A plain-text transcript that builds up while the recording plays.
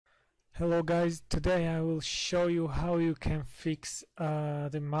Hello guys, today I will show you how you can fix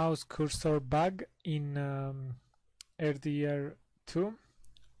the mouse cursor bug in RDR2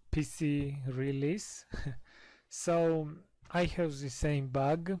 PC release. So I have the same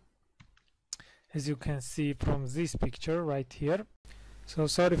bug as you can see from this picture right here. So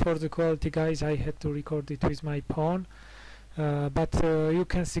sorry for the quality guys, I had to record it with my phone. But you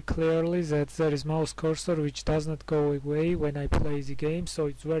can see clearly that there is mouse cursor which does not go away when I play the game, so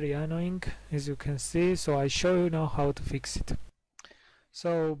it's very annoying as you can see. So I show you now how to fix it.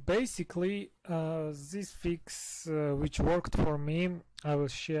 So basically this fix which worked for me, I will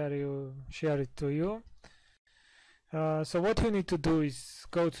share it to you. So what you need to do is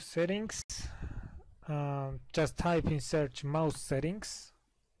go to settings, just type in search mouse settings,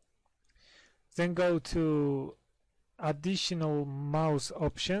 then go to additional mouse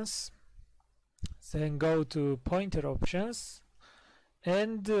options, then go to pointer options,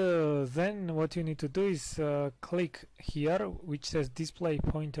 and then what you need to do is click here which says display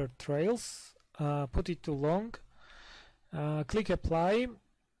pointer trails, put it to long, click apply,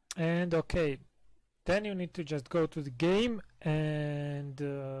 and okay, then you need to just go to the game and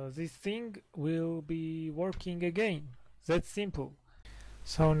this thing will be working again. That's simple.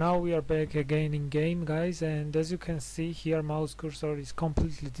 So now we are back again in game guys, and as you can see here mouse cursor is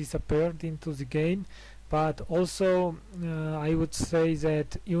completely disappeared into the game, but also I would say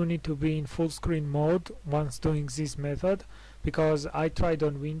that you need to be in full screen mode once doing this method, because I tried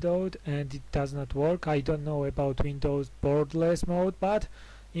on Windows and it does not work. I don't know about Windows borderless mode, but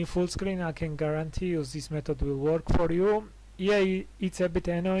in full screen I can guarantee you this method will work for you. Yeah, it's a bit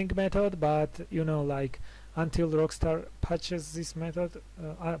annoying method, but you know, like, until Rockstar patches this method,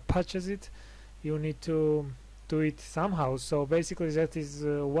 patches it, you need to do it somehow. So basically that is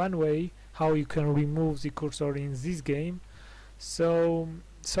one way how you can remove the cursor in this game. So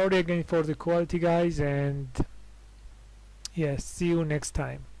sorry again for the quality guys, and yes, see you next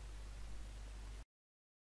time.